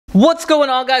What's going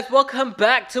on, guys? Welcome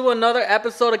back to another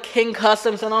episode of King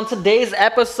Customs, and on today's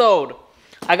episode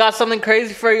I got something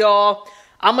crazy for y'all.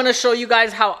 I'm gonna show you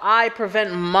guys how I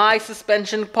prevent my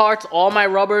suspension parts, all my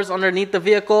rubbers underneath the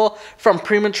vehicle, from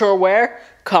premature wear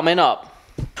coming up.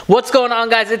 What's going on,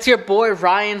 guys? It's your boy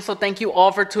Ryan. So thank you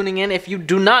all for tuning in. If you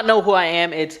do not know who I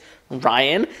am, it's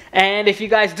Ryan, and if you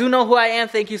guys do know who I am,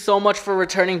 thank you so much for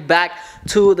returning back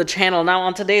to the channel. Now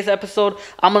on today's episode,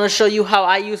 I'm going to show you how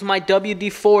I use my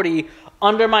WD-40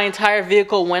 under my entire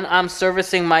vehicle when I'm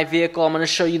servicing my vehicle. I'm going to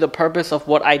show you the purpose of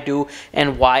what I do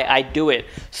and why I do it.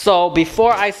 So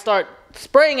before I start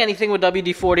spraying anything with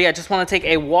WD-40, I just want to take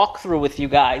a walkthrough with you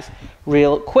guys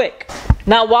real quick.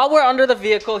 Now while we're under the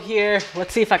vehicle here,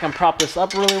 let's see if I can prop this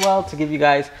up really well to give you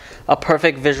guys a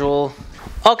perfect visual.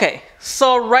 Okay,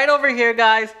 so right over here,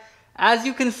 guys, as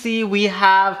you can see, we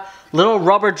have little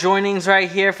rubber joinings right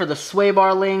here for the sway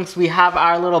bar links. We have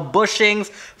our little bushings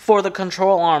for the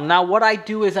control arm. Now what I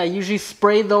do is I usually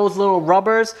spray those little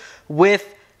rubbers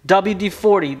with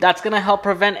WD-40. That's going to help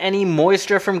prevent any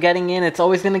moisture from getting in. It's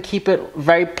always going to keep it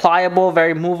very pliable,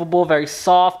 very movable, very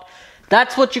soft.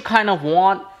 That's what you kind of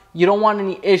want. You don't want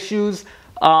any issues.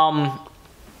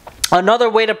 Another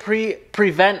way to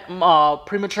prevent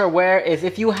premature wear is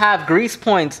if you have grease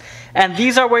points, and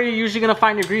these are where you're usually going to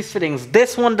find your grease fittings.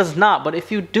 This one does not, but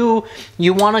if you do,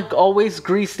 you want to always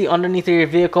grease the underneath of your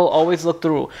vehicle, always look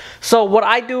through. So what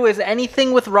I do is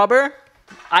anything with rubber,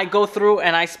 I go through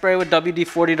and I spray with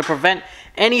WD-40 to prevent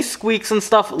any squeaks and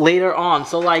stuff later on.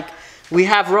 So like we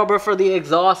have rubber for the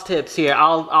exhaust tips here,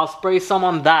 I'll spray some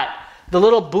on that. The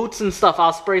little boots and stuff,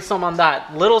 I'll spray some on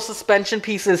that. Little suspension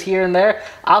pieces here and there,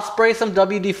 I'll spray some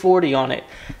WD-40 on it.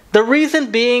 The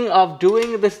reason being of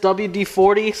doing this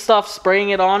WD-40 stuff,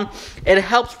 spraying it on, it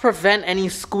helps prevent any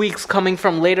squeaks coming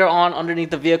from later on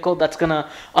underneath the vehicle that's gonna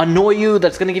annoy you,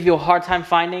 that's gonna give you a hard time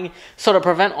finding. So to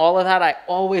prevent all of that, I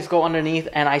always go underneath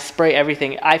and I spray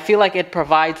everything. I feel like it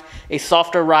provides a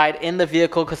softer ride in the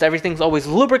vehicle because everything's always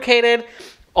lubricated.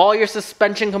 All your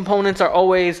suspension components are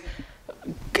always,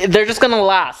 they're just gonna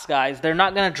last, guys. They're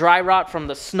not gonna dry rot from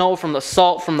the snow, from the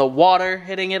salt, from the water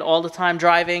hitting it all the time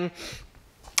driving.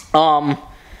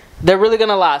 They're really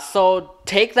gonna last. So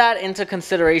take that into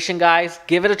consideration, guys.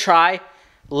 Give it a try.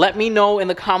 Let me know in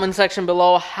the comment section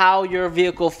below how your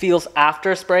vehicle feels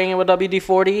after spraying it with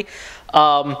WD-40.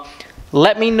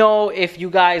 Let me know if you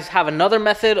guys have another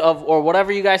method of, or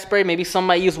whatever you guys spray. Maybe some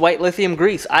might use white lithium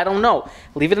grease. I don't know.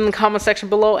 Leave it in the comment section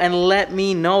below and let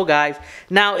me know, guys.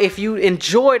 Now, if you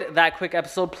enjoyed that quick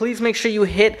episode, please make sure you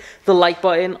hit the like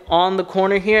button on the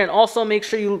corner here. And also make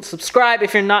sure you subscribe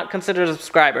if you're not considered a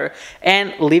subscriber.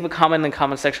 And leave a comment in the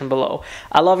comment section below.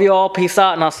 I love you all. Peace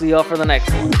out. And I'll see you all for the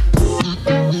next one.